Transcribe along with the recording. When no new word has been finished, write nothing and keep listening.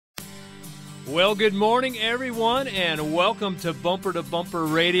Well, good morning, everyone, and welcome to Bumper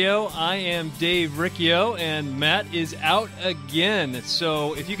Radio. I am Dave Riccio, and Matt is out again.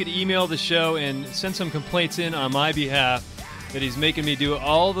 So if you could email the show and send some complaints in on my behalf that he's making me do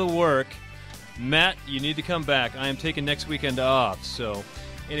all the work, Matt, you need to come back. I am taking next weekend off. So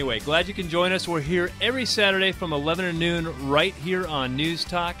anyway, glad you can join us. We're here every Saturday from 11 to noon right here on News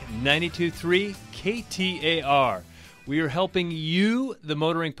Talk 92.3 KTAR. We are helping you, the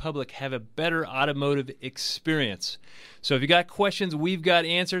motoring public, have a better automotive experience. So if you got questions, we've got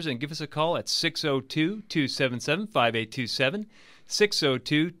answers, and give us a call at 602-277-5827,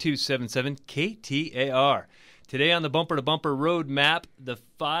 602-277-KTAR. Today on the Bumper to Bumper Road Map, the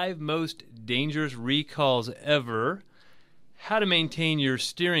 5 most dangerous recalls ever, how to maintain your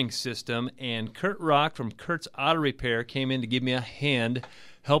steering system, and Kurt Rock from Kurt's Auto Repair came in to give me a hand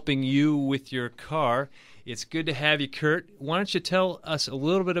helping you with your car. It's good to have you, Kurt. Why don't you tell us a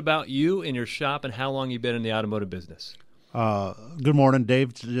little bit about you and your shop and how long you've been in the automotive business? Good morning, Dave.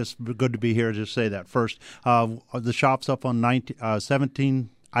 It's just good to be here. Just say that first. The shop's up on I-17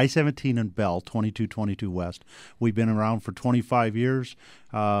 and Bell, 2222 West. We've been around for 25 years.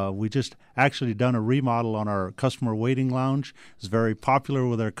 We just actually done a remodel on our customer waiting lounge. It's very popular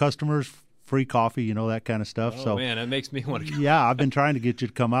with our customers. Free coffee, you know, that kind of stuff. Oh, man, that makes me want to go. Yeah, I've been trying to get you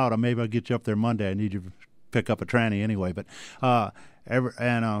to come out. Maybe I'll get you up there Monday. I need you to pick up a tranny anyway. But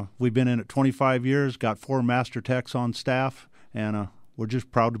we've been in it 25 years, got 4 master techs on staff, and we're just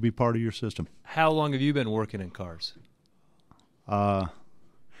proud to be part of your system. How long have you been working in cars?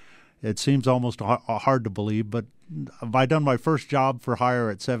 It seems almost hard to believe, but I done my first job for hire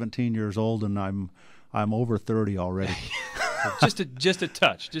at 17 years old, and I'm over 30 already. just a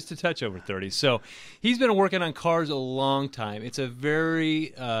touch over 30. So he's been working on cars a long time. It's a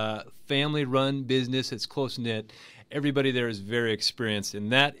very family-run business. It's close-knit. Everybody there is very experienced,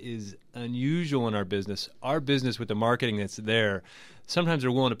 and that is unusual in our business. Our business, with the marketing that's there, sometimes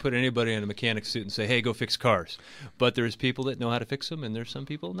they're willing to put anybody in a mechanic suit and say, hey, go fix cars. But there's people that know how to fix them, and there's some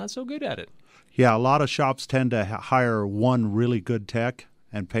people not so good at it. Yeah, a lot of shops tend to hire one really good tech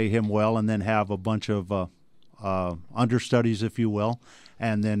and pay him well, and then have a bunch of understudies, if you will,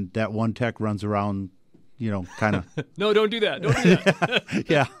 and then that one tech runs around, you know, kind of. No, don't do that. Don't do that.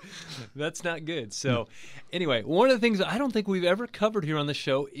 Yeah. That's not good. So anyway, one of the things I don't think we've ever covered here on the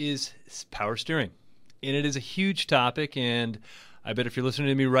show is power steering. And it is a huge topic, and I bet if you're listening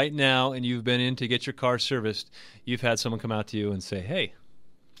to me right now and you've been in to get your car serviced, you've had someone come out to you and say, hey,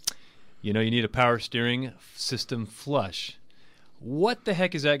 you know, you need a power steering system flush. What the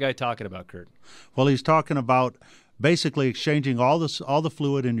heck is that guy talking about, Kurt? Well, he's talking about basically exchanging all the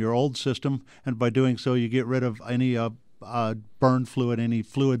fluid in your old system, and by doing so, you get rid of any burn fluid, any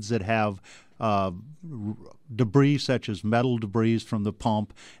fluids that have debris such as metal debris from the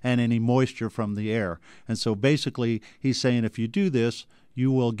pump, and any moisture from the air. And so basically, he's saying if you do this, you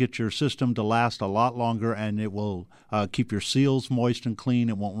will get your system to last a lot longer, and it will keep your seals moist and clean.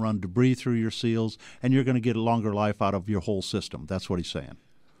 It won't run debris through your seals, and you're going to get a longer life out of your whole system. That's what he's saying.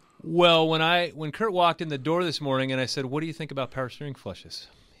 Well, when Kurt walked in the door this morning and I said, what do you think about power steering flushes?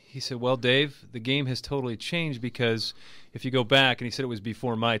 He said, well, Dave, the game has totally changed, because if you go back, and he said it was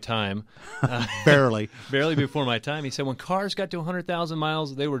before my time. Barely before my time. He said when cars got to 100,000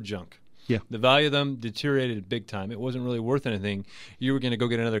 miles, they were junk. Yeah. The value of them deteriorated big time. It wasn't really worth anything. You were going to go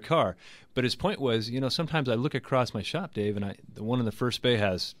get another car. But his point was, you know, sometimes I look across my shop, Dave, and the one in the first bay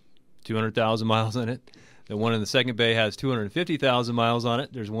has 200,000 miles in it. The one in the second bay has 250,000 miles on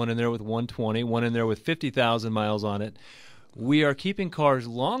it. There's one in there with 120, one in there with 50,000 miles on it. We are keeping cars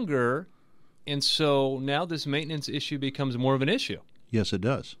longer, and so now this maintenance issue becomes more of an issue. Yes, it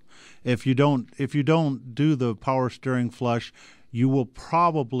does. If you don't do the power steering flush, you will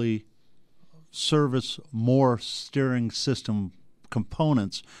probably service more steering system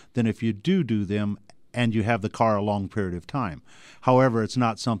components than if you do them and you have the car a long period of time. However, it's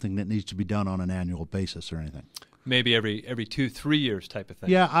not something that needs to be done on an annual basis or anything. Maybe every 2-3 years type of thing.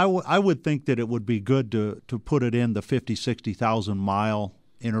 Yeah, I would think that it would be good to put it in the 50,000-60,000 mile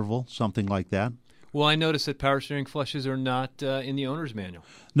interval, something like that. Well, I noticed that power steering flushes are not in the owner's manual.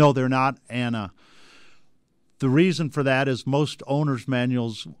 No, they're not, and the reason for that is most owner's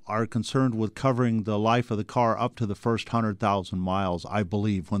manuals are concerned with covering the life of the car up to the first 100,000 miles, I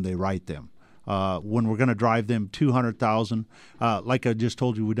believe, when they write them. When we're going to drive them 200,000, like I just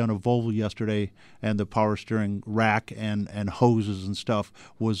told you, we done a Volvo yesterday, and the power steering rack and hoses and stuff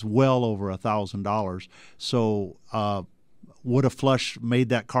was well over $1,000. So would a flush made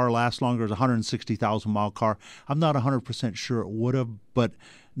that car last longer? As a 160,000 mile car, I'm not 100% sure it would have, but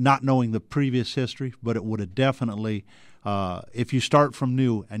not knowing the previous history, but it would have definitely If you start from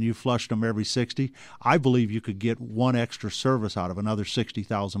new and you flushed them every 60, I believe you could get one extra service out of another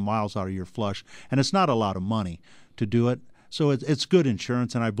 60,000 miles out of your flush, and it's not a lot of money to do it. So it's good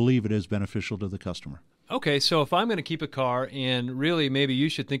insurance, and I believe it is beneficial to the customer. Okay, so if I'm going to keep a car, and really maybe you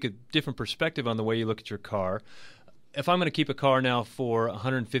should think a different perspective on the way you look at your car. If I'm going to keep a car now for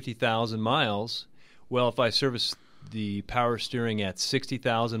 150,000 miles, well, if I service the power steering at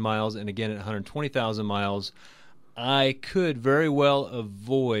 60,000 miles and again at 120,000 miles, I could very well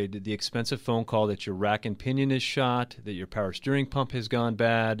avoid the expensive phone call that your rack and pinion is shot, that your power steering pump has gone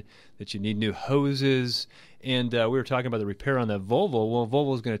bad, that you need new hoses. And we were talking about the repair on that Volvo. Well,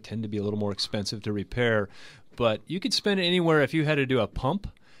 Volvo is going to tend to be a little more expensive to repair, but you could spend it anywhere. If you had to do a pump,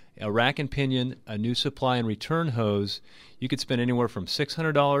 a rack and pinion, a new supply and return hose, you could spend anywhere from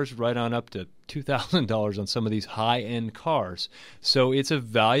 $600 right on up to $2,000 on some of these high-end cars. So it's a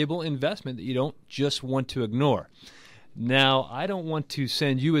valuable investment that you don't just want to ignore. Now, I don't want to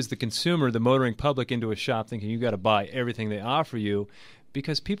send you as the consumer, the motoring public, into a shop thinking you got to buy everything they offer you,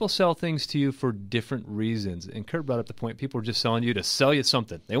 because people sell things to you for different reasons. And Kurt brought up the point, people are just selling you to sell you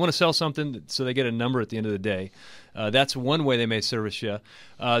something. They want to sell something so they get a number at the end of the day. That's one way they may service you.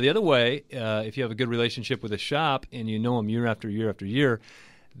 The other way, if you have a good relationship with a shop and you know them year after year after year,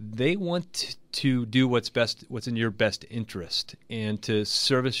 they want to do what's in your best interest. And to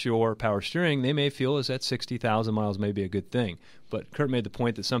service your power steering, they may feel is that 60,000 miles may be a good thing. But Kurt made the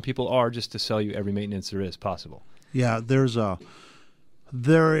point that some people are just to sell you every maintenance there is possible. Yeah, there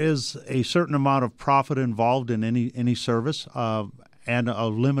is a certain amount of profit involved in any service and a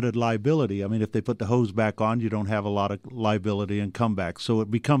limited liability. I mean, if they put the hose back on, you don't have a lot of liability and comeback. So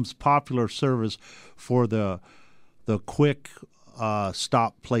it becomes popular service for the quick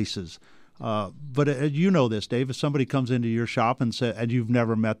stop places. But you know this, Dave. If somebody comes into your shop and you've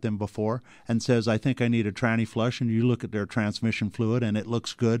never met them before and says, I think I need a tranny flush, and you look at their transmission fluid and it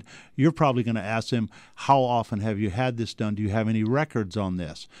looks good, you're probably going to ask them, how often have you had this done? Do you have any records on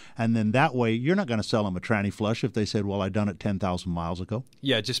this? And then that way, you're not going to sell them a tranny flush if they said, well, I done it 10,000 miles ago.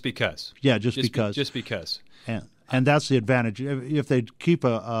 Yeah, just because. Yeah, just because. Just because. And that's the advantage. If they keep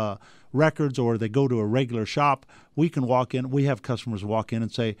records or they go to a regular shop, we can walk in. We have customers walk in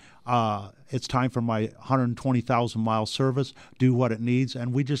and say, it's time for my 120,000 mile service, do what it needs,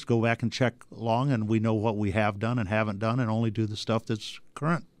 and we just go back and check along, and we know what we have done and haven't done, and only do the stuff that's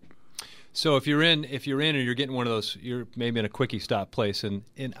current. So if you're in or you're getting one of those, you're maybe in a quickie stop place, and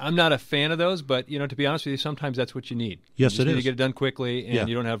I'm not a fan of those, but to be honest with you, sometimes that's what you need. Yes, you it is. Need to get it done quickly, and Yeah.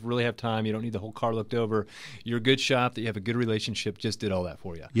 you don't really have time. You don't need the whole car looked over. You're a good shop that you have a good relationship just did all that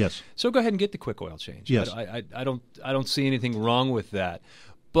for you. Yes. So go ahead and get the quick oil change. Yes. I don't see anything wrong with that.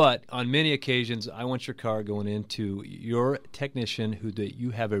 But on many occasions, I want your car going into your technician that you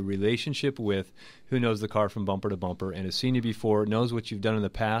have a relationship with, who knows the car from bumper to bumper and has seen you before, knows what you've done in the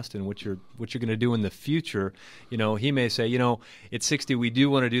past and what you're going to do in the future. He may say, at 60 we do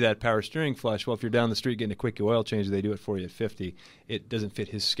want to do that power steering flush. Well, if you're down the street getting a quick oil change, they do it for you at 50. It doesn't fit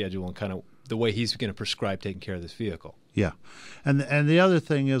his schedule and kind of the way he's going to prescribe taking care of this vehicle. Yeah, and the other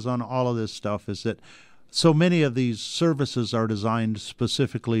thing is on all of this stuff is that so many of these services are designed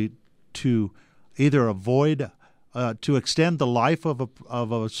specifically to either avoid, to extend the life of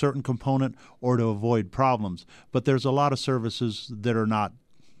a certain component or to avoid problems. But there's a lot of services that are not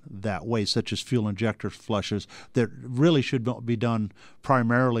that way, such as fuel injector flushes, that really should be done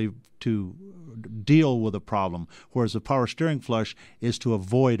primarily to deal with a problem, whereas a power steering flush is to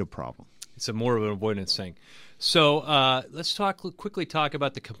avoid a problem. It's more of an avoidance thing. So let's quickly talk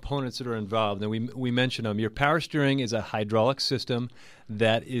about the components that are involved. And we mentioned them. Your power steering is a hydraulic system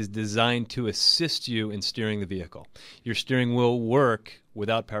that is designed to assist you in steering the vehicle. Your steering will work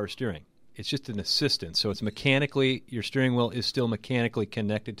without power steering. It's just an assistance. So it's your steering wheel is still mechanically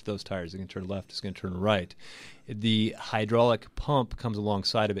connected to those tires. It's going to turn left, it's going to turn right. The hydraulic pump comes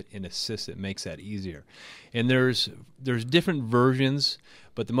alongside of it and assists it, makes that easier. And there's different versions,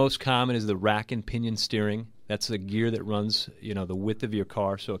 but the most common is the rack and pinion steering. That's the gear that runs, the width of your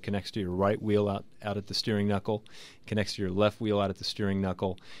car, so it connects to your right wheel out at the steering knuckle, connects to your left wheel out at the steering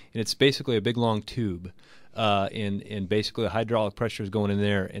knuckle, and it's basically a big long tube. And basically the hydraulic pressure is going in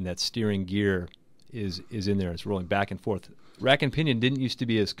there, and that steering gear is in there. It's rolling back and forth. Rack and pinion didn't used to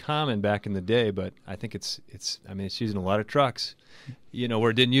be as common back in the day, but I think it's used in a lot of trucks, where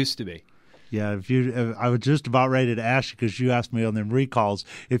it didn't used to be. Yeah, I was just about ready to ask you, because you asked me on them recalls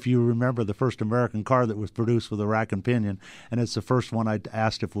if you remember the first American car that was produced with a rack and pinion, and it's the first one I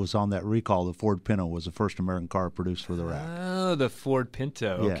asked if it was on that recall. The Ford Pinto was the first American car produced with a rack. Oh, Oh, the Ford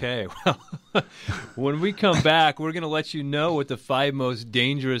Pinto. Yeah. Okay. Well, when we come back, we're going to let you know what the 5 most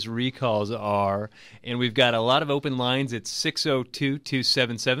dangerous recalls are. And we've got a lot of open lines at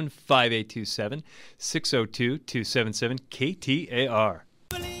 602-277-5827, 602-277-KTAR.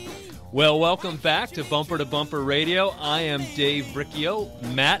 Well, welcome back to Bumper to Bumper Radio. I am Dave Riccio.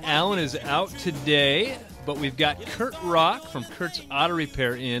 Matt Allen is out today, but we've got Kurt Rock from Kurt's Auto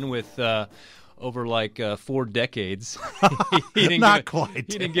Repair in with over like 4 decades. Not quite. He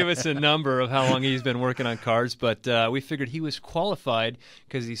didn't give us a number of how long he's been working on cars, but we figured he was qualified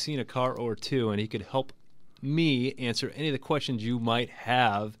because he's seen a car or two, and he could help me answer any of the questions you might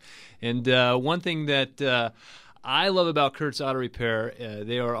have. And one thing that I love about Kurt's Auto Repair,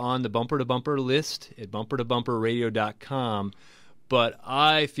 they are on the Bumper to Bumper list at bumpertobumperradio.com. But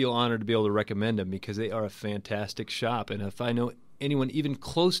I feel honored to be able to recommend them because they are a fantastic shop. And if I know anyone even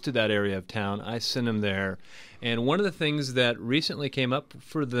close to that area of town, I send them there. And one of the things that recently came up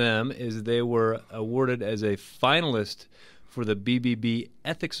for them is they were awarded as a finalist for the BBB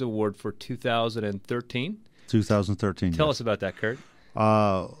Ethics Award for 2013. 2013. Tell yes. us about that, Kurt.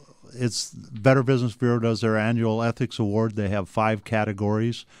 It's Better Business Bureau does their annual ethics award. They have 5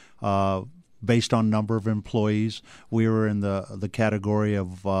 categories based on number of employees. We were in the category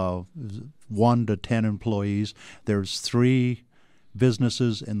of 1 to 10 employees. There's 3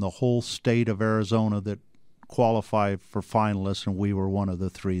 businesses in the whole state of Arizona that qualify for finalists, and we were one of the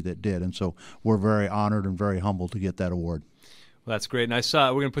 3 that did. And so we're very honored and very humbled to get that award. Well, that's great. And I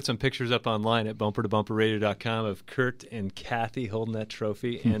saw, we're going to put some pictures up online at bumpertobumperradio.com of Kurt and Kathy holding that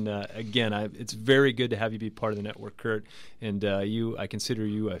trophy. And again, it's very good to have you be part of the network, Kurt. And I consider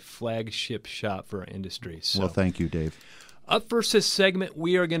you a flagship shop for our industry. So. Well, thank you, Dave. Up first this segment,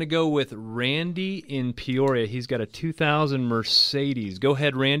 we are going to go with Randy in Peoria. He's got a 2000 Mercedes. Go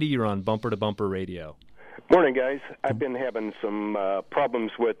ahead, Randy. You're on Bumper to Bumper Radio. Morning, guys. I've been having some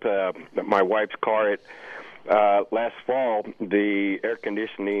problems with my wife's car. Last fall, the air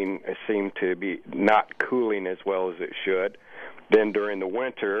conditioning seemed to be not cooling as well as it should. Then during the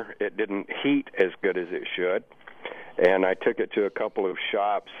winter, it didn't heat as good as it should. And I took it to a couple of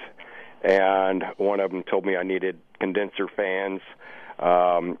shops, and one of them told me I needed condenser fans.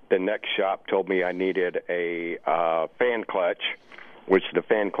 The next shop told me I needed a fan clutch, which the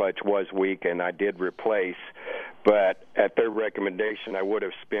fan clutch was weak, and I did replace. But at their recommendation, I would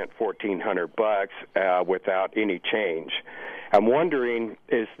have spent $1,400 without any change. I'm wondering,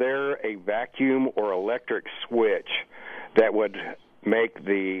 is there a vacuum or electric switch that would make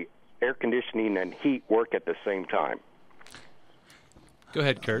the air conditioning and heat work at the same time? Go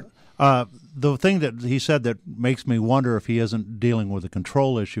ahead, Kurt. The thing that he said that makes me wonder if he isn't dealing with a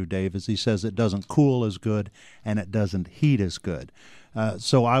control issue, Dave, is he says it doesn't cool as good and it doesn't heat as good.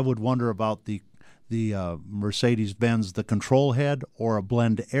 So I would wonder about the Mercedes-Benz, the control head, or a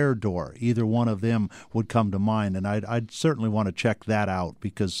blend air door. Either one of them would come to mind, and I'd certainly want to check that out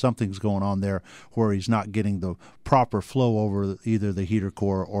because something's going on there where he's not getting the proper flow over either the heater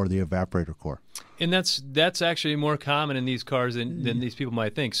core or the evaporator core. And that's actually more common in these cars than these people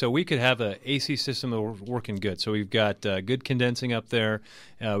might think. So we could have an AC system that's working good. So we've got good condensing up there.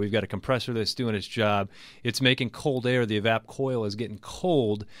 We've got a compressor that's doing its job. It's making cold air. The evap coil is getting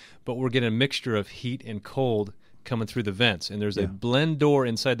cold, but we're getting a mixture of heat and cold coming through the vents. And there's a blend door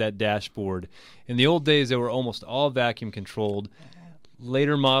inside that dashboard. In the old days, they were almost all vacuum controlled.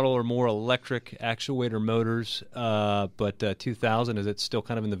 Later model or more electric actuator motors, but 2000, is it still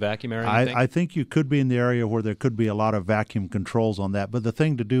kind of in the vacuum area? I think you could be in the area where there could be a lot of vacuum controls on that. But the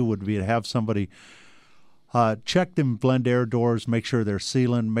thing to do would be to have somebody check them blend air doors, make sure they're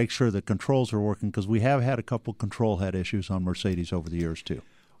sealing, make sure the controls are working, because we have had a couple control head issues on Mercedes over the years too.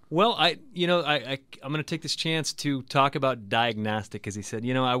 Well, I'm going to take this chance to talk about diagnostic, because he said,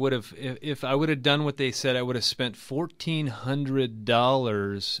 I would have, if I would have done what they said, I would have spent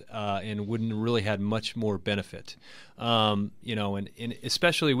 $1,400 and wouldn't really had much more benefit. And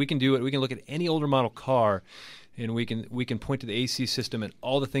especially we can do it. We can look at any older model car, and we can point to the AC system and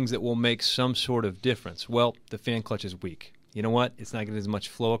all the things that will make some sort of difference. Well, the fan clutch is weak. You know what? It's not getting as much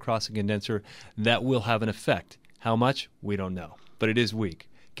flow across the condenser. That will have an effect. How much? We don't know, but it is weak.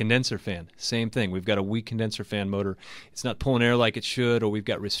 Condenser fan, same thing. We've got a weak condenser fan motor. It's not pulling air like it should, or we've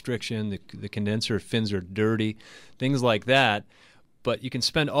got restriction. The condenser fins are dirty, things like that. But you can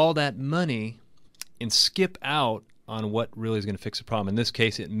spend all that money and skip out on what really is going to fix the problem. In this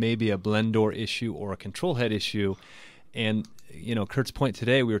case, it may be a blend door issue or a control head issue. And, Kurt's point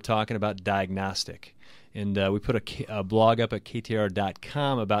today, we were talking about diagnostic. And we put a blog up at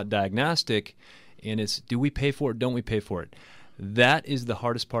ktr.com about diagnostic, and it's, do we pay for it, don't we pay for it? That is the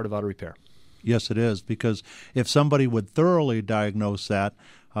hardest part of auto repair. Yes, it is, because if somebody would thoroughly diagnose that,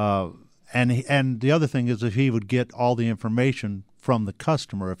 and the other thing is if he would get all the information from the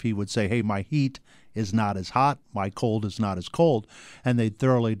customer, if he would say, hey, my heat is not as hot, my cold is not as cold, and they'd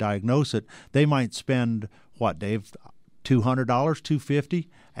thoroughly diagnose it, they might spend, what, Dave, $200, $250,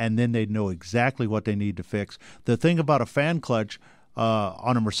 and then they'd know exactly what they need to fix. The thing about a fan clutch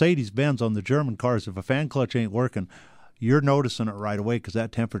on a Mercedes-Benz, on the German cars, if a fan clutch ain't working, you're noticing it right away because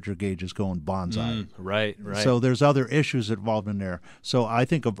that temperature gauge is going bonsai. Right. So there's other issues involved in there. So I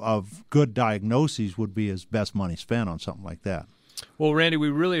think of good diagnoses would be his best money spent on something like that. Well, Randy, we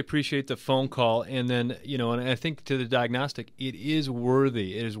really appreciate the phone call, and then, and I think to the diagnostic, it is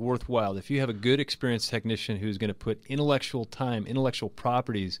worthy, it is worthwhile. If you have a good experienced technician who's going to put intellectual time, intellectual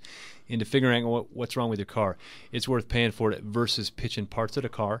properties into figuring out what's wrong with your car, it's worth paying for it versus pitching parts of the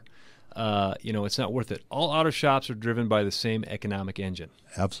car. It's not worth it. All auto shops are driven by the same economic engine.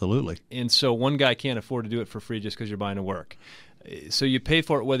 Absolutely. And so one guy can't afford to do it for free just because you're buying a work. So you pay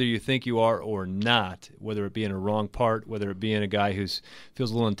for it whether you think you are or not, whether it be in a wrong part, whether it be in a guy who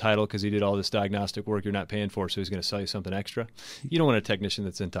feels a little entitled because he did all this diagnostic work you're not paying for, so he's going to sell you something extra. You don't want a technician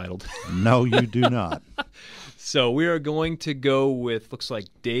that's entitled. No, you do not. So we are going to go with, looks like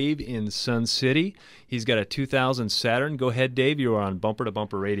Dave in Sun City. He's got a 2000 Saturn. Go ahead, Dave. You are on Bumper to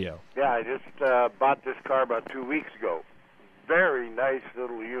Bumper Radio. Yeah, I just bought this car about 2 weeks ago. Very nice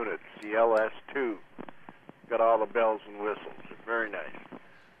little unit, the LS2. Got all the bells and whistles. Very nice.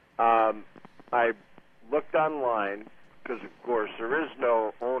 I looked online because, of course, there is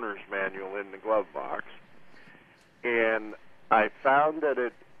no owner's manual in the glove box, and I found that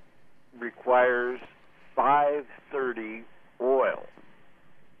it requires 530 oil.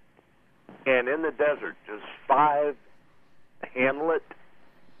 And in the desert, does 5 handle it?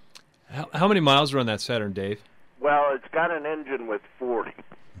 How many miles are on that Saturn, Dave? Well, it's got an engine with 40.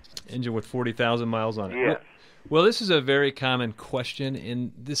 Engine with 40,000 miles on it. Yes. Well, this is a very common question,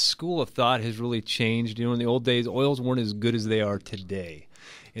 and this school of thought has really changed. In the old days, oils weren't as good as they are today.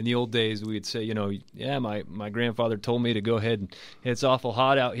 In the old days, we'd say, my grandfather told me to go ahead and it's awful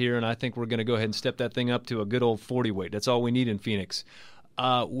hot out here, and I think we're going to go ahead and step that thing up to a good old 40 weight. That's all we need in Phoenix.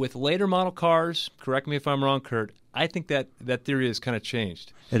 With later model cars, correct me if I'm wrong, Kurt, I think that theory has kind of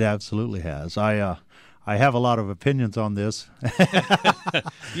changed. It absolutely has. I have a lot of opinions on this.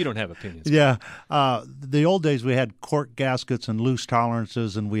 You don't have opinions. Yeah. The old days we had cork gaskets and loose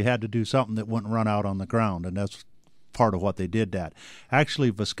tolerances, and we had to do something that wouldn't run out on the ground, and that's part of what they did that. Actually,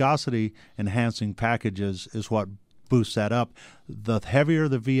 viscosity enhancing packages is what boosts that up. The heavier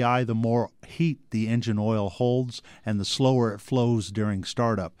the VI, the more heat the engine oil holds, and the slower it flows during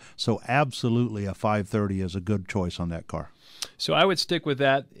startup. So absolutely a 530 is a good choice on that car. So I would stick with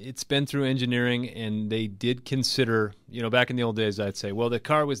that. It's been through engineering, and they did consider, back in the old days, I'd say, well, the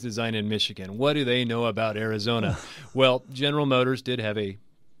car was designed in Michigan. What do they know about Arizona? Well, General Motors did have a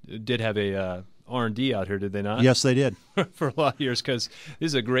R&D out here, did they not? Yes, they did. For a lot of years, because this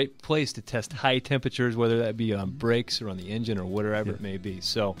is a great place to test high temperatures, whether that be on brakes or on the engine or whatever it may be.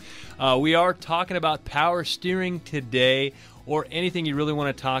 So we are talking about power steering today, or anything you really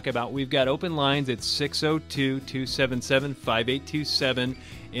want to talk about. We've got open lines at 602-277-5827,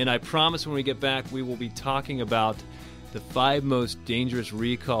 and I promise when we get back we will be talking about the 5 most dangerous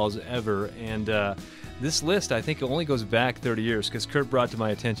recalls ever. And this list, I think, only goes back 30 years because Kurt brought to my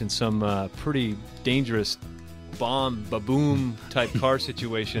attention some pretty dangerous bomb, ba-boom type car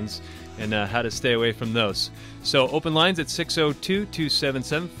situations and how to stay away from those. So open lines at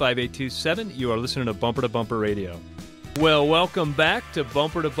 602-277-5827. You are listening to Bumper Radio. Well, welcome back to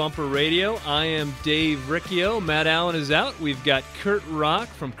Bumper Radio. I am Dave Riccio. Matt Allen is out. We've got Kurt Rock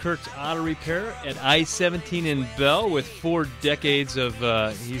from Kurt's Auto Repair at I-17 in Bell with 4 decades of,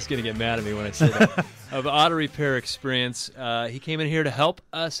 he's going to get mad at me when I say that, of auto repair experience. He came in here to help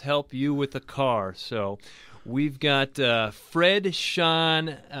us help you with the car. So we've got Fred,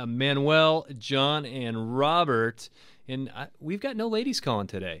 Sean, Manuel, John, and Robert. And we've got no ladies calling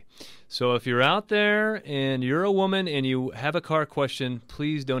today. So if you're out there and you're a woman and you have a car question,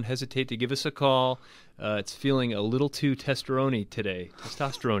 please don't hesitate to give us a call. It's feeling a little too testosterone-y today. That's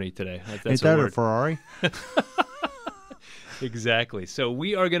Ain't that a Ferrari? Exactly. So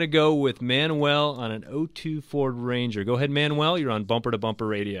we are going to go with Manuel on an 02 Ford Ranger. Go ahead, Manuel. You're on Bumper to Bumper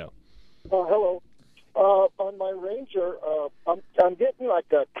Radio. Hello. On my Ranger, I'm getting like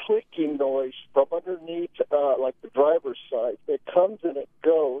a clicking noise from underneath, like the driver's side. It comes and it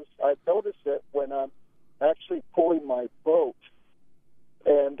goes. I notice it when I'm actually pulling my boat,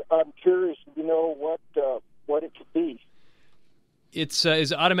 and I'm curious, what it could be. It's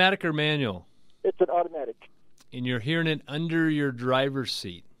is it automatic or manual? It's an automatic. And you're hearing it under your driver's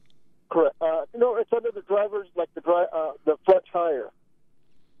seat. Correct. No, it's under the driver's, like the front tire.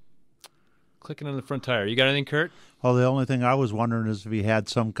 Clicking on the front tire. You got anything, Kurt? Well, the only thing I was wondering is if he had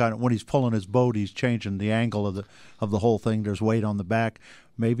some kind of, when he's pulling his boat, he's changing the angle of the whole thing. There's weight on the back.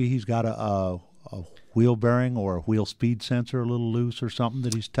 Maybe he's got a wheel bearing or a wheel speed sensor a little loose or something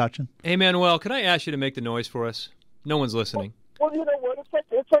that he's touching. Hey, Manuel, can I ask you to make the noise for us? No one's listening. Well, you know what?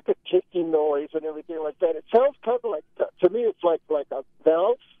 It's like a ticking noise and everything like that. It sounds kind of like, to me, it's like a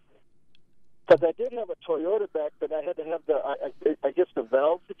valve. Because I did have a Toyota back then. I had to have I guess the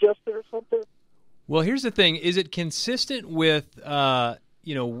valves adjusted or something. Well, here's the thing. Is it consistent with,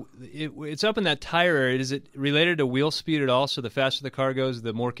 it's up in that tire area. Is it related to wheel speed at all? So the faster the car goes,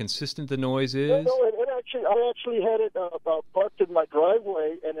 the more consistent the noise is? No, I actually had it parked in my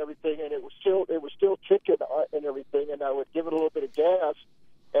driveway and everything, and it was still ticking and everything, and I would give it a little bit of gas,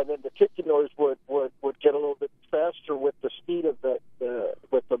 and then the ticking noise would get a little bit faster with the speed of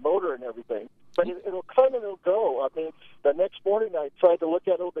with the motor and everything. But it'll come and it'll go. I mean, the next morning I tried to look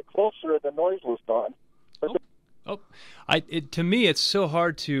at it a little bit closer, and the noise was gone. To me, it's so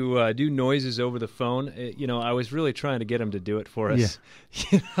hard to do noises over the phone. I was really trying to get him to do it for us.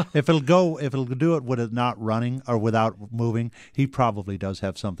 Yeah. If it'll do it with it not running or without moving, he probably does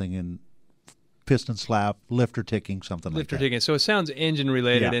have something in piston slap, lifter ticking, something like that. Lifter ticking. So it sounds engine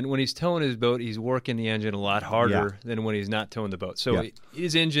related, Yeah. and when he's towing his boat, he's working the engine a lot harder than when he's not towing the boat. So it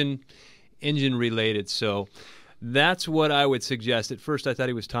is engine related. So that's what I would suggest. At first, I thought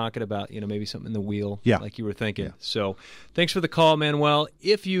he was talking about, maybe something in the wheel, like you were thinking. Yeah. So thanks for the call, Manuel.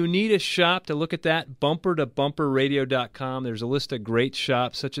 If you need a shop to look at that, bumpertobumperradio.com. There's a list of great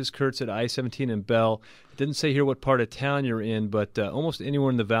shops, such as Kurt's at I-17 in Bell. It didn't say here what part of town you're in, but almost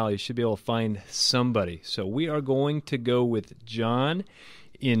anywhere in the valley, you should be able to find somebody. So we are going to go with John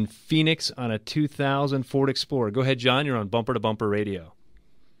in Phoenix on a 2000 Ford Explorer. Go ahead, John. You're on Bumper to Bumper Radio.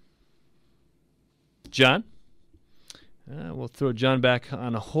 John? We'll throw John back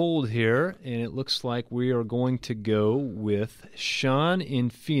on a hold here, and it looks like we are going to go with Sean in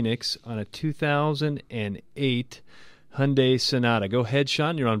Phoenix on a 2008 Hyundai Sonata. Go ahead,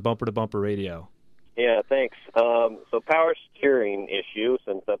 Sean. You're on Bumper to Bumper Radio. Yeah, thanks. So power steering issue,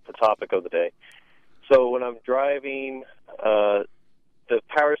 since that's the topic of the day. So when I'm driving, the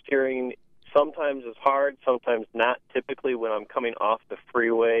power steering sometimes is hard, sometimes not. Typically when I'm coming off the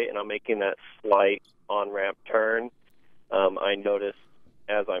freeway and I'm making that slight on-ramp turn, I notice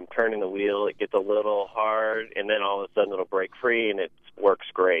as I'm turning the wheel, it gets a little hard, and then all of a sudden it'll break free, and it works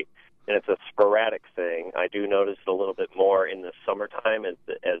great. And it's a sporadic thing. I do notice it a little bit more in the summertime as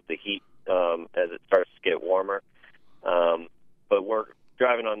the heat, as it starts to get warmer. But we're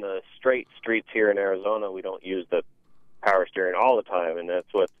driving on the straight streets here in Arizona. We don't use the power steering all the time, and that's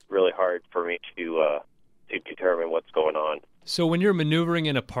what's really hard for me to determine what's going on. So when you're maneuvering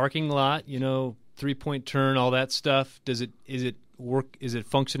in a parking lot, 3-point turn, all that stuff, is it work? Is it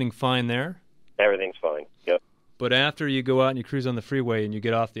functioning fine there? Everything's fine. Yep. But after you go out and you cruise on the freeway and you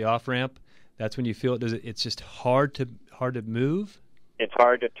get off the off ramp, that's when you feel it. It's just hard to move. It's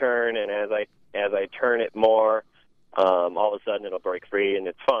hard to turn, and as I turn it more, all of a sudden it'll break free, and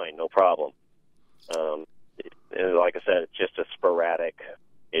it's fine, no problem. And like I said, it's just a sporadic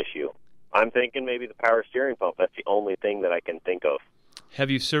issue. I'm thinking maybe the power steering pump. That's the only thing that I can think of. Have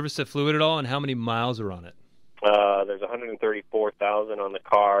you serviced the fluid at all, and how many miles are on it? There's 134,000 on the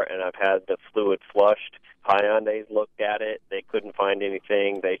car, and I've had the fluid flushed. Hyundai's looked at it. They couldn't find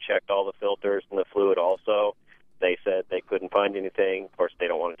anything. They checked all the filters and the fluid also. They said they couldn't find anything. Of course, they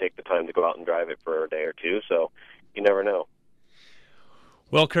don't want to take the time to go out and drive it for a day or two, so you never know.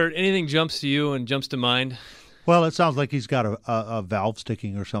 Well, Kurt, anything jumps to you and jumps to mind? Well, it sounds like he's got a valve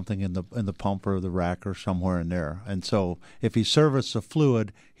sticking or something in the pump or the rack or somewhere in there. And so if he serviced the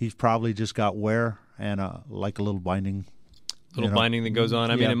fluid, he's probably just got wear and like a little binding. Binding that goes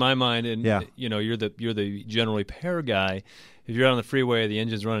on. I mean, in my mind, and you're the general repair guy. If you're out on the freeway, the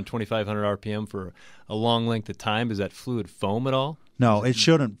engine's running 2,500 RPM for a long length of time. Does that fluid foam at all? No, it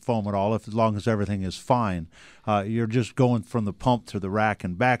shouldn't foam at all as long as everything is fine. You're just going from the pump to the rack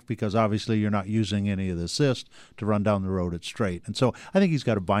and back because obviously you're not using any of the assist to run down the road at straight. And so I think he's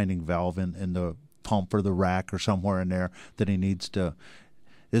got a binding valve in the pump or the rack or somewhere in there that he needs to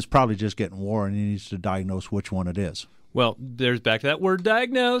 – it's probably just getting worn and he needs to diagnose which one it is. Well, there's back to that word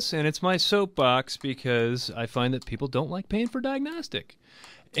diagnose, and it's my soapbox because I find that people don't like paying for diagnostic.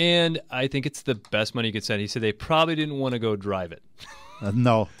 And I think it's the best money you could spend. He said they probably didn't want to go drive it.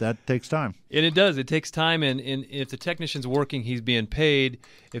 No, that takes time. And it does. It takes time, and if the technician's working, he's being paid.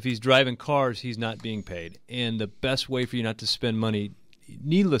 If he's driving cars, he's not being paid. And the best way for you not to spend money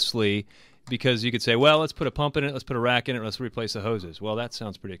needlessly because you could say, well, let's put a pump in it, let's put a rack in it, let's replace the hoses. Well, that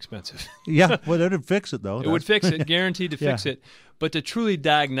sounds pretty expensive. Yeah, well, it would fix it, though. It would fix it, guaranteed to Yeah. fix it. But to truly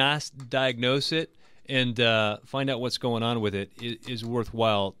diagnose it and find out what's going on with it is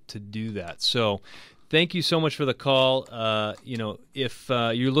worthwhile to do that. So thank you so much for the call. If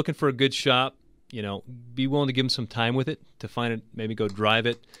you're looking for a good shop, be willing to give them some time with it to find it, maybe go drive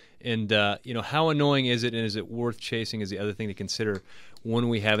it. And, how annoying is it, and is it worth chasing is the other thing to consider when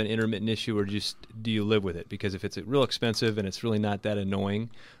we have an intermittent issue, or just do you live with it? Because if it's real expensive and it's really not that annoying,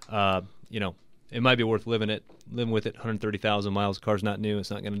 it might be worth living with it. 130,000 miles, car's not new. It's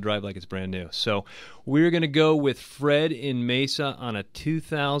not going to drive like it's brand new. So we're going to go with Fred in Mesa on a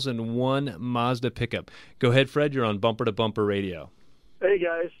 2001 Mazda pickup. Go ahead, Fred. You're on Bumper to Bumper Radio. Hey,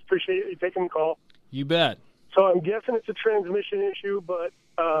 guys. Appreciate you taking the call. You bet. So I'm guessing it's a transmission issue, but,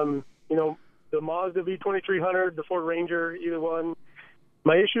 the Mazda V2300, the Ford Ranger, either one.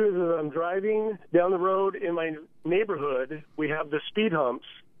 My issue is that I'm driving down the road in my neighborhood. We have the speed humps.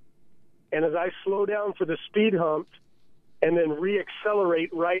 And as I slow down for the speed hump and then reaccelerate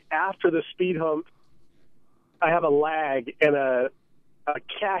right after the speed hump, I have a lag and a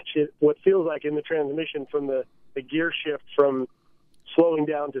catch at what feels like in the transmission from the gear shift from slowing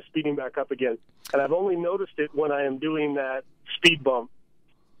down to speeding back up again. And I've only noticed it when I am doing that speed bump,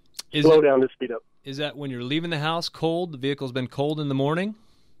 slow down to speed up. Is that when you're leaving the house cold? The vehicle's been cold in the morning?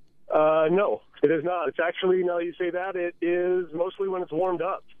 No, it is not. It's actually, now you say that, it is mostly when it's warmed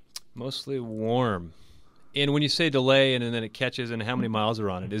up. Mostly warm. And when you say delay and then it catches, and how many miles are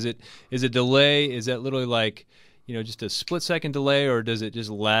on it? Is it delay? Is that literally like, just a split-second delay, or does it just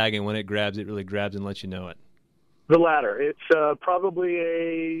lag, and when it grabs, it really grabs and lets you know it? The latter. It's probably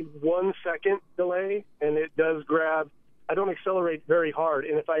a 1 second delay, and it does grab. I don't accelerate very hard,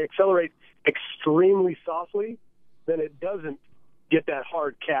 and if I accelerate extremely softly, then it doesn't get that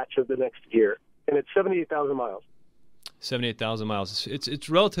hard catch of the next gear. And it's 78,000 miles. 78,000 miles. It's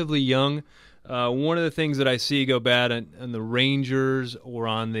relatively young. One of the things that I see go bad on the Rangers or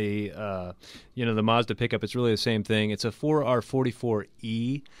on the the Mazda pickup, it's really the same thing. It's a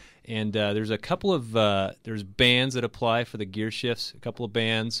 4R44E, and there's a couple of there's bands that apply for the gear shifts, a couple of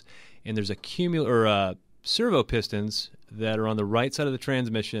bands, and there's servo pistons that are on the right side of the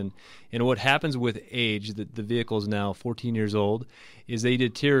transmission. And what happens with age, the vehicle is now 14 years old, is they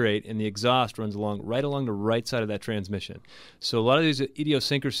deteriorate, and the exhaust runs right along the right side of that transmission. So a lot of these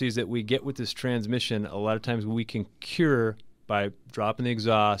idiosyncrasies that we get with this transmission, a lot of times we can cure by dropping the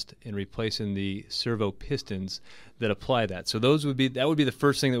exhaust and replacing the servo pistons that apply that. So that would be the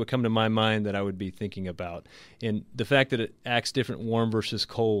first thing that would come to my mind that I would be thinking about. And the fact that it acts different warm versus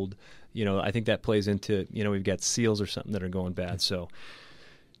cold, I think that plays into, we've got seals or something that are going bad. So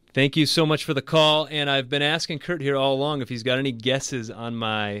thank you so much for the call. And I've been asking Kurt here all along if he's got any guesses on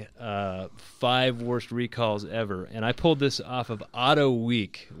my 5 worst recalls ever. And I pulled this off of Auto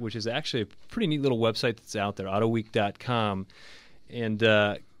Week, which is actually a pretty neat little website that's out there, autoweek.com. And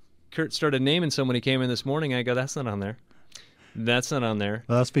Kurt started naming some when he came in this morning. I go, that's not on there. That's not on there.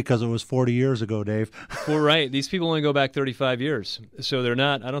 Well, that's because it was 40 years ago, Dave. Well, right. These people only go back 35 years. So they're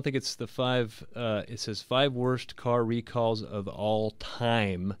not, I don't think it's the 5, it says 5 worst car recalls of all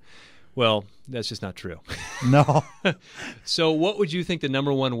time. Well, that's just not true. No. So what would you think the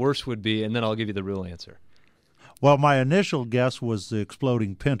number 1 worst would be? And then I'll give you the real answer. Well, my initial guess was the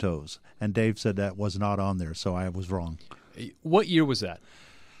exploding Pintos, and Dave said that was not on there, so I was wrong. What year was that?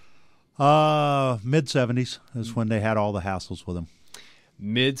 Mid-'70s is when they had all the hassles with them.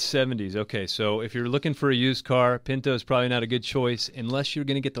 Mid-'70s. Okay, so if you're looking for a used car, Pinto is probably not a good choice unless you're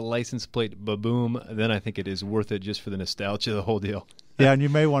going to get the license plate ba-boom. Then I think it is worth it just for the nostalgia, the whole deal. Yeah, and you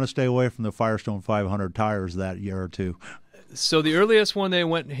may want to stay away from the Firestone 500 tires that year or two. So the earliest one they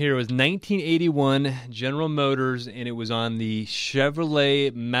went here was 1981, General Motors, and it was on the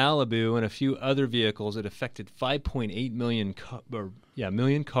Chevrolet Malibu and a few other vehicles. It affected 5.8 million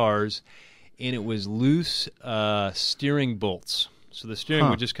cars, and it was loose steering bolts. So the steering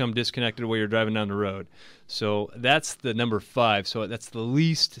would just come disconnected while you're driving down the road. So that's the number 5. So that's the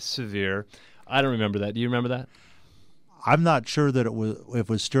least severe. I don't remember that. Do you remember that? I'm not sure that if it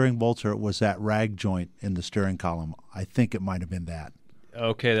was steering bolts or it was that rag joint in the steering column. I think it might have been that.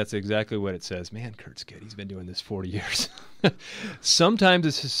 Okay, that's exactly what it says. Man, Kurt's good. He's been doing this 40 years. Sometimes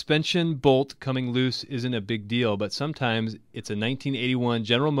a suspension bolt coming loose isn't a big deal, but sometimes it's a 1981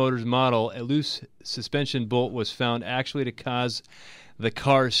 General Motors model. A loose suspension bolt was found actually to cause the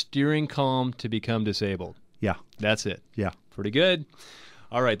car's steering column to become disabled. Yeah. That's it. Yeah. Pretty good.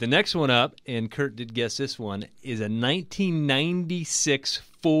 All right, the next one up, and Kurt did guess this one, is a 1996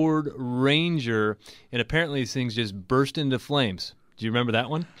 Ford Ranger, and apparently these things just burst into flames. Do you remember that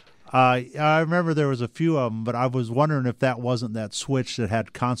one? I remember there was a few of them, but I was wondering if that wasn't that switch that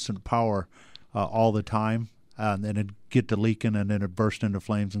had constant power all the time, and then it'd get to leaking, and then it'd burst into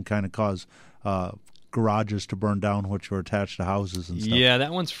flames and kind of cause garages to burn down, which were attached to houses and stuff. Yeah,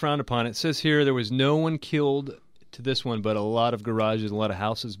 that one's frowned upon. It says here there was no one killed to this one, but a lot of garages, a lot of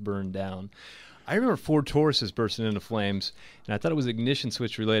houses burned down. I remember Ford Tauruses bursting into flames, and I thought it was ignition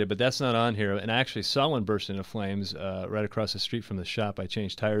switch related, but that's not on here. And I actually saw one burst into flames right across the street from the shop I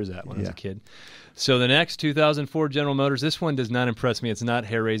changed tires at when I was a kid. So the next 2004 General Motors, this one does not impress me. It's not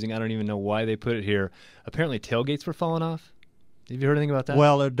hair-raising. I don't even know why they put it here. Apparently tailgates were falling off. Have you heard anything about that?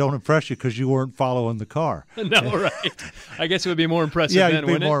 Well, it don't impress you because you weren't following the car. No, right. I guess it would be more impressive yeah, then, you'd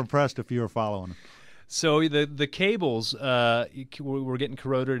be wouldn't more it? impressed if you were following them. So the cables were getting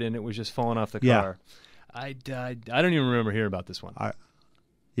corroded, and it was just falling off the car. I don't even remember hearing about this one. I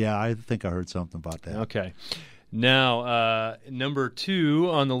think I heard something about that. Okay. Now, number 2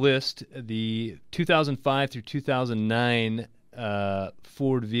 on the list, the 2005 through 2009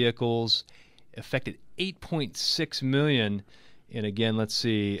 Ford vehicles affected 8.6 million. And again, let's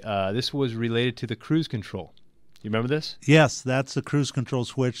see, this was related to the cruise control. You remember this? Yes, that's the cruise control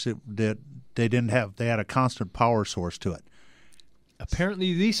switch that they didn't have. They had a constant power source to it.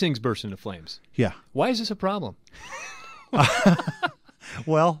 Apparently, these things burst into flames. Yeah. Why is this a problem?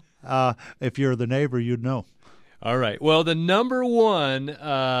 Well, if you're the neighbor, you'd know. All right. Well, the number one,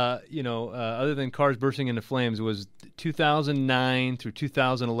 other than cars bursting into flames, was 2009 through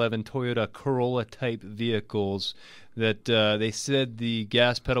 2011 Toyota Corolla type vehicles that they said the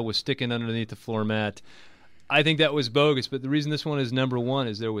gas pedal was sticking underneath the floor mat. I think that was bogus, but the reason this one is number 1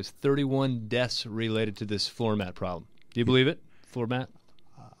 is there was 31 deaths related to this floor mat problem. Do you believe it, floor mat?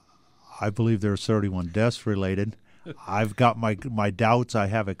 I believe there's 31 deaths related. I've got my doubts. I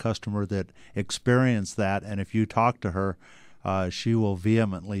have a customer that experienced that, and if you talk to her, she will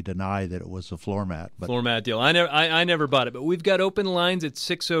vehemently deny that it was a floor mat. But floor mat deal. I never bought it, but we've got open lines at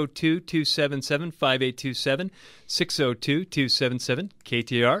 602-277-5827,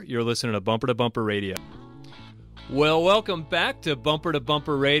 602-277-KTR. You're listening to Bumper Radio. Well, welcome back to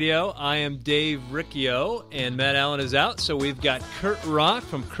Bumper Radio. I am Dave Riccio, and Matt Allen is out, so we've got Kurt Rock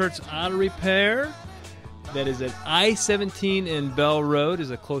from Kurt's Auto Repair. That is at I-17 and Bell Road is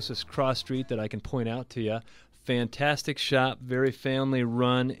the closest cross street that I can point out to you. Fantastic shop, very family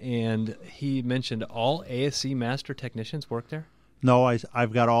run, and he mentioned all ASE master technicians work there? No,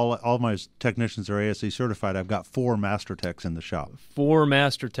 I've got all my technicians are ASE certified. I've got 4 master techs in the shop. 4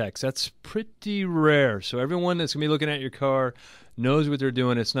 master techs. That's pretty rare. So everyone that's going to be looking at your car knows what they're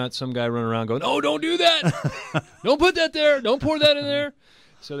doing. It's not some guy running around going, "Oh, don't do that. Don't put that there. Don't pour that in there."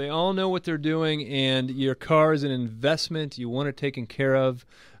 So they all know what they're doing, and your car is an investment. You want it taken care of.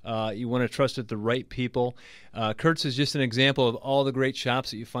 You want to trust it the right people. Kurt's is just an example of all the great shops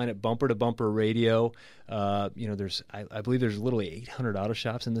that you find at Bumper to Bumper Radio. I believe there's literally 800 auto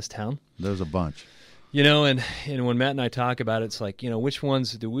shops in this town. There's a bunch. And when Matt and I talk about it, it's like, which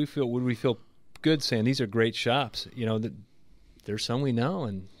ones would we feel good saying these are great shops? There's some we know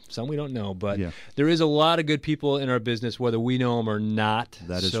and some we don't know, but there is a lot of good people in our business, whether we know them or not.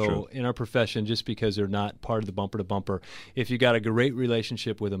 That is true. In our profession, just because they're not part of the Bumper to Bumper, if you got a great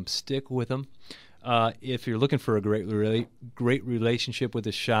relationship with them, stick with them. If you're looking for a great relationship with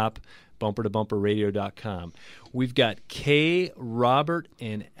the shop, bumpertobumperradio.com. We've got Kay, Robert,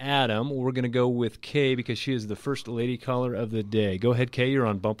 and Adam. We're going to go with Kay because she is the first lady caller of the day. Go ahead, Kay. You're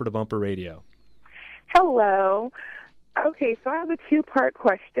on Bumper to Bumper Radio. Hello. Okay, so I have a 2-part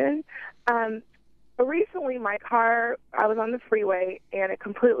question. Recently, my car, I was on the freeway, and it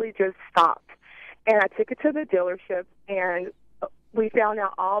completely just stopped. And I took it to the dealership, and we found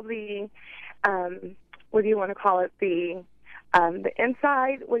out all the, what do you want to call it, the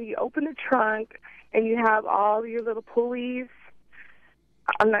inside, when you open the trunk, and you have all your little pulleys.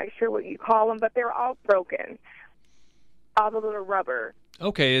 I'm not sure what you call them, but they're all broken. All the little rubber.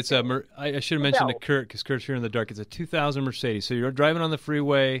 Okay, it's I should have mentioned to Kurt because Kurt's here in the dark. It's a 2000 Mercedes. So you're driving on the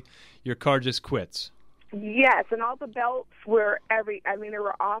freeway, your car just quits. Yes, and all the belts were they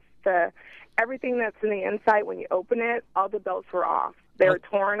were off. Everything that's in the inside when you open it, all the belts were off. They were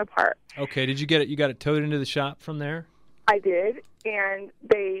torn apart. Okay, did you get it? You got it towed into the shop from there? I did, and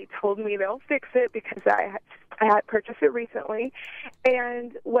they told me they'll fix it because I had purchased it recently.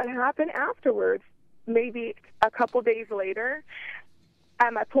 And what happened afterwards, maybe a couple days later, I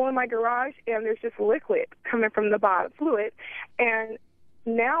pull in my garage, and there's just liquid coming from the bottom, fluid. And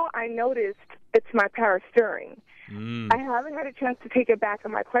now I noticed it's my power steering. I haven't had a chance to take it back,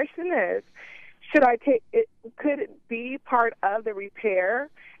 and my question is, should I take it? Could it be part of the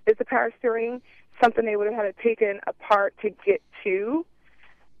repair? Is the power steering something they would have had to take apart to get to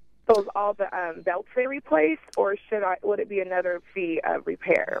So is all the belts they replaced, or would it be another fee of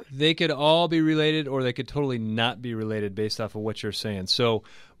repair? They could all be related, or they could totally not be related based off of what you're saying. So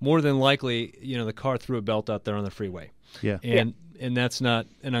more than likely, the car threw a belt out there on the freeway. Yeah. And that's not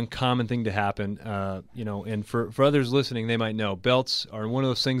an uncommon thing to happen. And for others listening, they might know belts are one of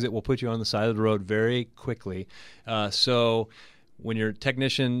those things that will put you on the side of the road very quickly. So when your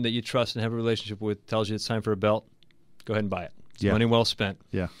technician that you trust and have a relationship with tells you it's time for a belt, go ahead and buy it. It's money well spent.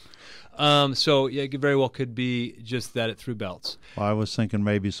 Yeah. So it very well could be just that it threw belts. Well, I was thinking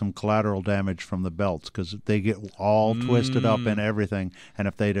maybe some collateral damage from the belts because they get all twisted up and everything. And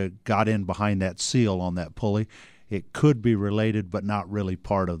if they'd have got in behind that seal on that pulley, it could be related, but not really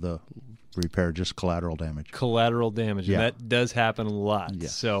part of the repair, just collateral damage. Collateral damage, and that does happen a lot. Yeah.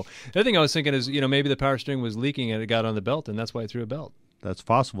 So the other thing I was thinking is, maybe the power steering was leaking and it got on the belt, and that's why it threw a belt. That's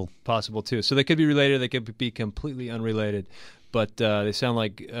possible. Possible, too. So they could be related. They could be completely unrelated. But they sound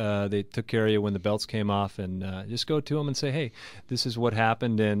like they took care of you when the belts came off, and just go to them and say, hey, this is what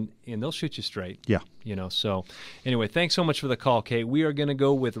happened, and they'll shoot you straight. Yeah. So anyway, thanks so much for the call, Kate. We are going to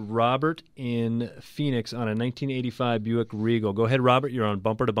go with Robert in Phoenix on a 1985 Buick Regal. Go ahead, Robert. You're on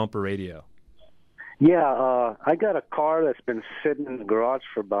Bumper to Bumper Radio. Yeah, I got a car that's been sitting in the garage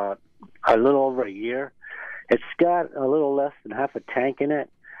for about a little over a year. It's got a little less than half a tank in it,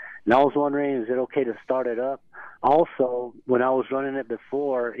 and I was wondering, is it okay to start it up? Also, when I was running it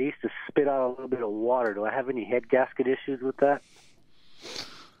before, it used to spit out a little bit of water. Do I have any head gasket issues with that?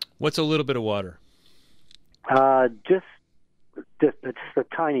 What's a little bit of water? Just a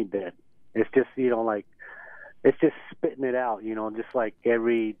tiny bit. It's just, it's just spitting it out, just like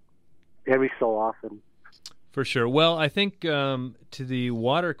every so often. For sure. Well, I think to the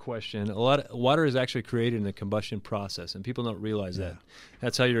water question, a lot of water is actually created in the combustion process, and people don't realize that.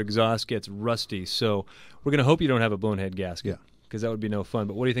 That's how your exhaust gets rusty. So we're going to hope you don't have a blown head gasket, because that would be no fun.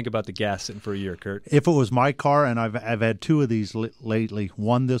 But what do you think about the gas sitting for a year, Kurt? If it was my car, and I've had two of these lately,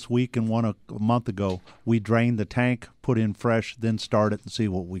 one this week and one a month ago, we drained the tank, put in fresh, then start it and see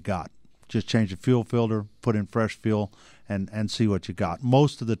what we got. Just change the fuel filter, put in fresh fuel, and see what you got.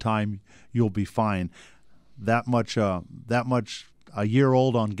 Most of the time, you'll be fine. That much a year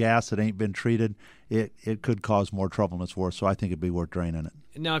old on gas that ain't been treated, it could cause more trouble than it's worth. So I think it'd be worth draining it.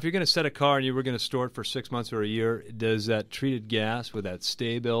 Now, if you're going to set a car and you were going to store it for 6 months or a year, does that treated gas with that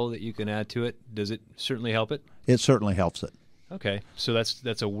stay bill that you can add to it, does it certainly help it? It certainly helps it. Okay, so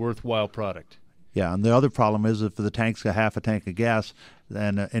that's a worthwhile product. Yeah, and the other problem is if the tank's got half a tank of gas,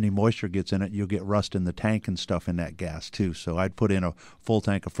 then any moisture gets in it, you'll get rust in the tank and stuff in that gas too. So I'd put in a full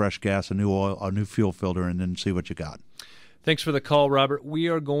tank of fresh gas, a new oil, a new fuel filter, and then see what you got. Thanks for the call, Robert. We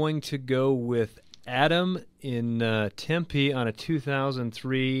are going to go with Adam in Tempe on a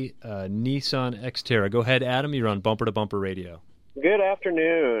 2003 Nissan Xterra. Go ahead, Adam. You're on Bumper to Bumper Radio. Good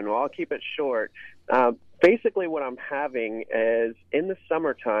afternoon. Well, I'll keep it short. Basically what I'm having is in the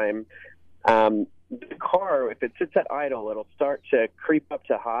summertime, the car, if it sits at idle, it'll start to creep up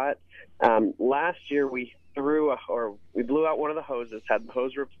to hot. Last year we blew out one of the hoses, had the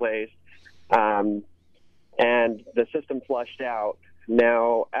hose replaced, and the system flushed out.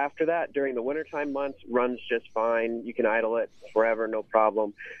 Now, after that, during the wintertime months, runs just fine. You can idle it forever, no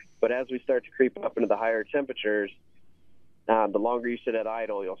problem. But as we start to creep up into the higher temperatures, the longer you sit at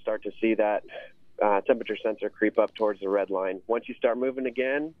idle, you'll start to see that temperature sensor creep up towards the red line. Once you start moving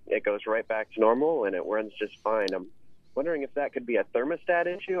again, it goes right back to normal, and it runs just fine. I'm wondering if that could be a thermostat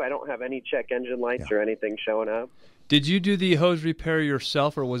issue. I don't have any check engine lights or anything showing up. Did you do the hose repair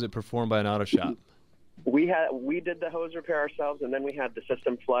yourself, or was it performed by an auto shop? We did the hose repair ourselves, and then we had the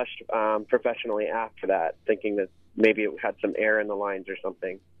system flushed professionally after that, thinking that maybe it had some air in the lines or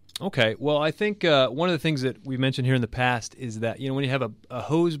something. Okay. Well, I think one of the things that we mentioned here in the past is that when you have a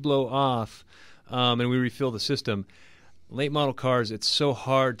hose blow off and we refill the system, late model cars, it's so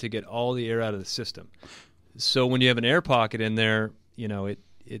hard to get all the air out of the system. So when you have an air pocket in there,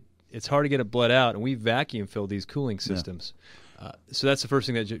 it's hard to get it bled out, and we vacuum fill these cooling systems. So that's the first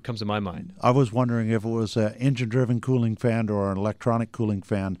thing that comes to my mind. I was wondering if it was an engine-driven cooling fan or an electronic cooling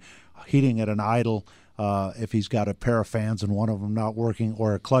fan heating at an idle, if he's got a pair of fans and one of them not working,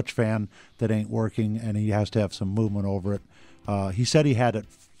 or a clutch fan that ain't working and he has to have some movement over it. He said he had it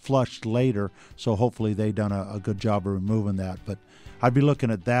flushed later, so hopefully they done a good job of removing that. But I'd be looking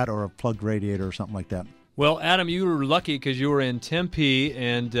at that or a plugged radiator or something like that. Well, Adam, you were lucky because you were in Tempe,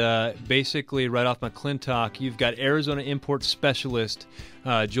 and basically right off McClintock, you've got Arizona import specialist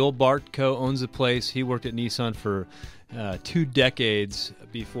Joel Bartko owns the place. He worked at Nissan for 2 decades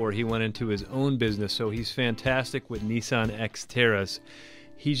before he went into his own business, so he's fantastic with Nissan Xterras.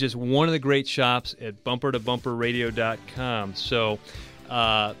 He's just one of the great shops at bumpertobumperradio.com. So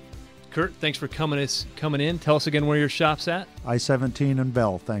Kurt, thanks for coming in. Tell us again where your shop's at. I-17 and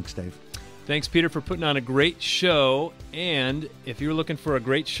Bell. Thanks, Dave. Thanks, Peter, for putting on a great show. And if you're looking for a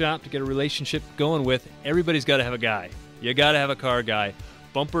great shop to get a relationship going with, everybody's got to have a guy. You got to have a car guy.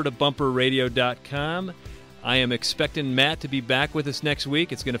 BumperToBumperRadio.com. I am expecting Matt to be back with us next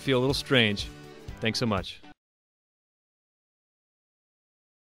week. It's going to feel a little strange. Thanks so much.